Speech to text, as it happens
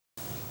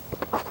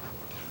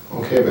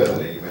Okay,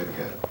 Bethany, you may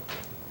begin.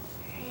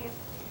 Alright.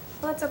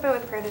 Well, let's open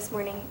with prayer this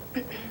morning.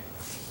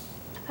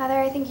 Father,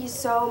 I thank you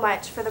so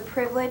much for the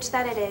privilege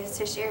that it is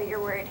to share your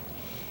word.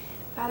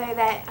 Father,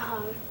 that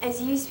as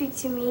you speak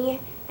to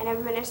me and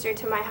have ministered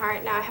to my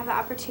heart, now I have the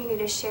opportunity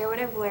to share what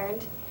I've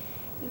learned.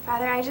 And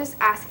Father, I just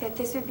ask that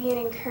this would be an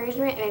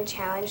encouragement and a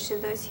challenge to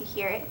those who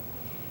hear it.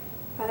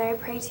 Father, I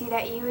pray to you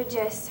that you would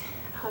just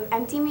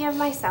empty me of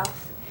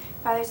myself,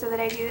 Father, so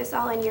that I do this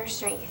all in your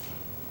strength.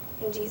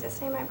 In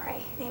Jesus' name I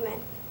pray. Amen.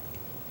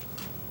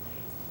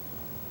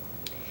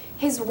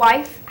 His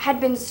wife had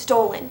been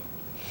stolen,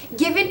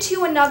 given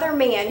to another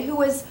man who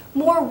was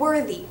more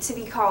worthy to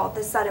be called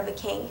the son of a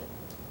king.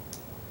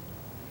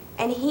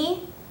 And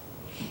he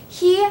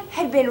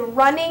had been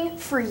running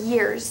for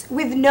years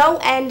with no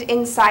end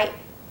in sight.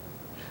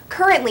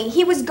 Currently,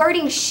 he was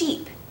guarding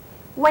sheep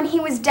when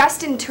he was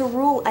destined to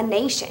rule a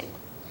nation.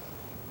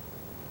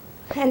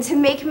 And to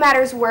make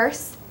matters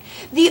worse,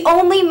 the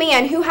only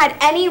man who had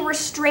any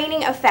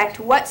restraining effect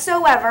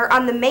whatsoever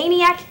on the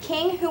maniac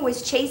king who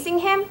was chasing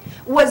him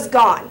was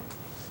gone.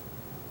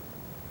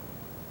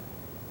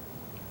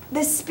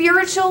 The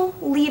spiritual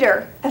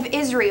leader of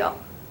Israel,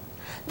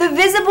 the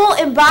visible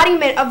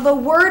embodiment of the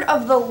word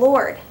of the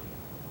Lord,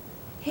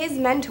 his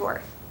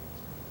mentor,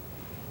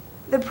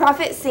 the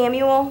prophet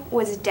Samuel,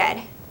 was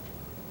dead.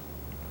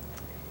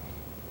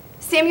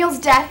 Samuel's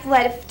death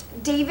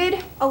left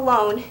David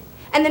alone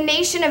and the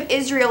nation of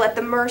Israel at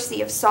the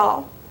mercy of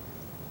Saul.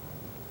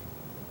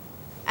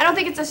 I don't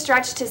think it's a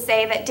stretch to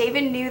say that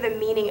David knew the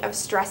meaning of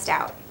stressed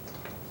out.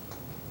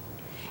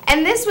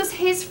 And this was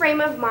his frame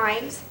of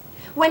mind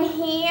when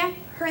he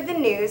heard the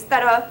news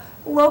that a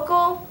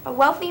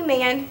wealthy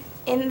man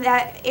in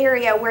that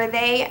area where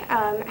they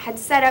had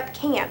set up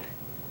camp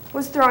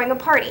was throwing a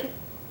party.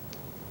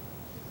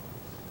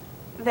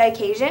 The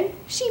occasion,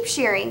 sheep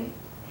shearing.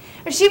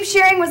 Sheep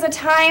shearing was a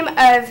time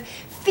of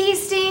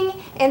feasting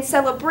and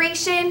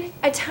celebration,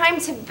 a time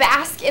to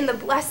bask in the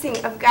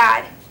blessing of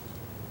God.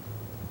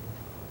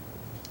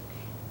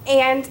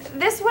 And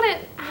this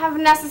wouldn't have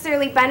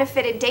necessarily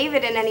benefited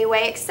David in any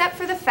way, except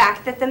for the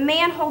fact that the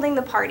man holding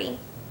the party,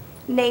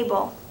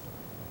 Nabal,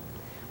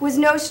 was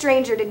no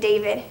stranger to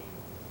David.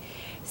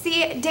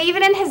 See,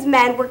 David and his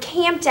men were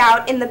camped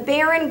out in the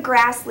barren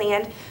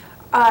grassland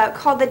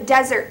called the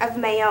Desert of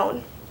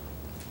Maon.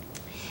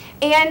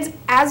 And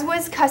as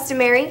was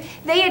customary,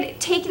 they had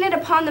taken it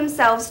upon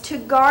themselves to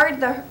guard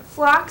the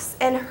flocks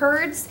and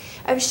herds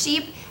of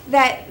sheep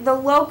that the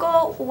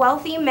local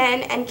wealthy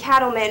men and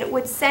cattlemen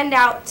would send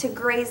out to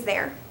graze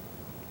there.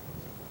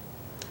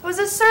 It was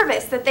a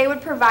service that they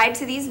would provide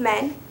to these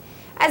men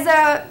as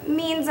a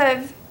means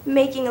of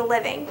making a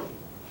living.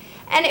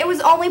 And it was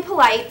only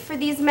polite for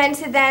these men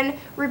to then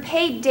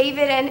repay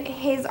David and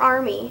his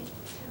army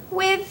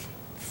with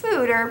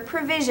food or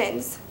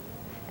provisions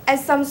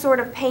as some sort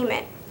of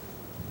payment.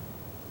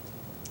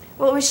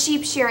 Well, it was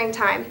sheep shearing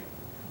time.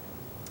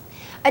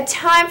 A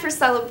time for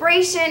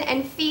celebration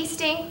and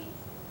feasting.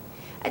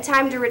 A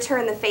time to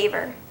return the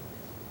favor.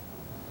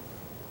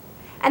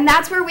 And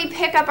that's where we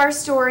pick up our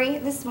story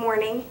this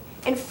morning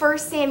in 1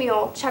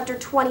 Samuel chapter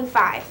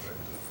 25.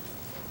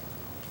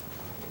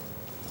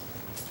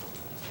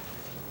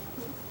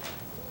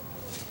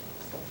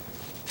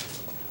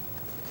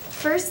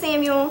 First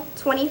Samuel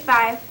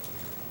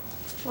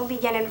 25, we'll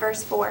begin in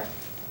verse 4.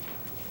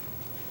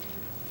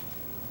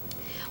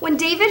 When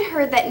David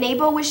heard that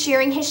Nabal was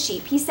shearing his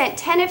sheep, he sent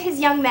 10 of his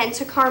young men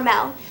to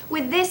Carmel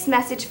with this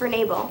message for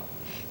Nabal: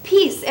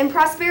 "Peace and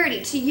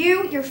prosperity to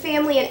you, your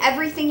family, and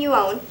everything you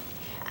own.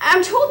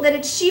 I'm told that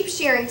it's sheep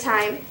shearing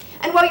time,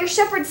 and while your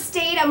shepherds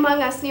stayed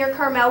among us near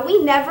Carmel,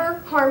 we never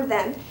harmed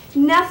them.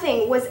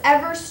 Nothing was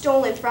ever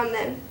stolen from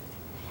them.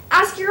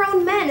 Ask your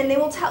own men, and they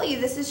will tell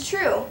you this is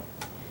true.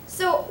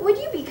 So would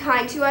you be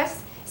kind to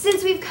us,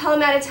 since we've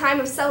come at a time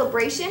of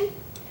celebration?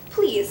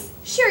 Please,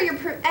 share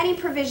any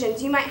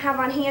provisions you might have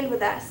on hand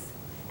with us,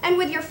 and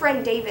with your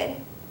friend David."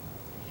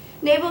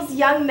 Nabal's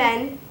young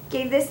men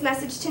gave this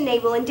message to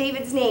Nabal in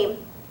David's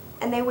name,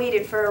 and they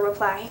waited for a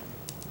reply.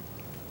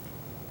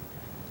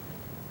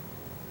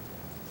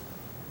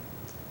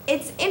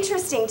 It's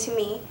interesting to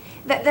me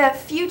that the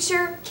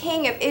future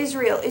king of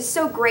Israel is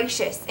so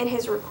gracious in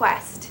his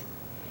request.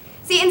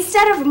 See,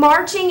 instead of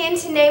marching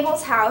into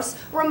Nabal's house,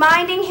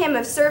 reminding him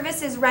of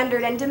services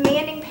rendered and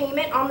demanding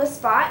payment on the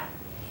spot,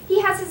 he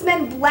has his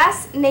men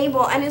bless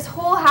Nabal and his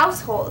whole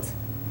household,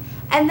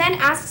 and then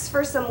asks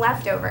for some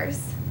leftovers.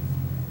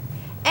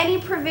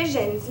 Any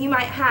provisions you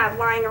might have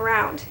lying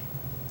around.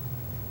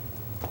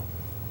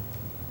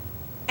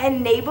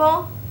 And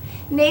Nabal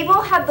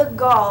had the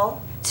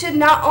gall to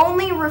not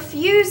only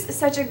refuse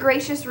such a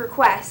gracious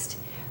request,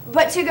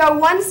 but to go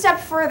one step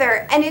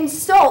further and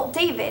insult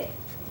David.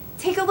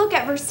 Take a look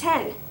at verse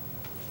 10.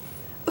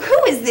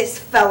 "Who is this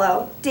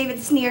fellow?"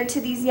 David sneered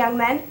to these young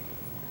men.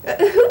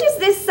 "Who does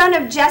this son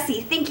of Jesse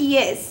think he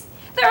is?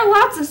 There are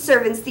lots of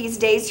servants these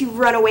days who've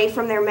run away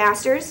from their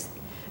masters.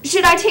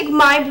 Should I take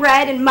my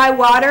bread and my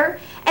water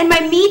and my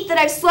meat that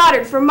I've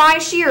slaughtered for my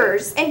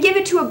shearers and give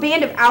it to a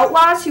band of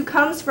outlaws who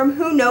comes from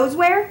who knows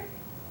where?"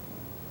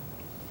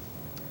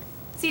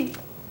 See,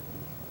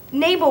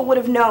 Nabal would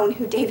have known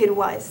who David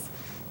was.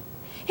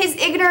 His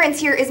ignorance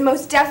here is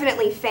most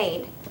definitely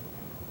feigned.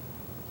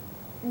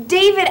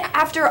 David,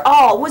 after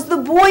all, was the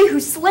boy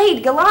who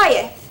slayed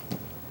Goliath.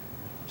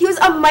 He was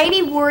a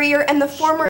mighty warrior and the former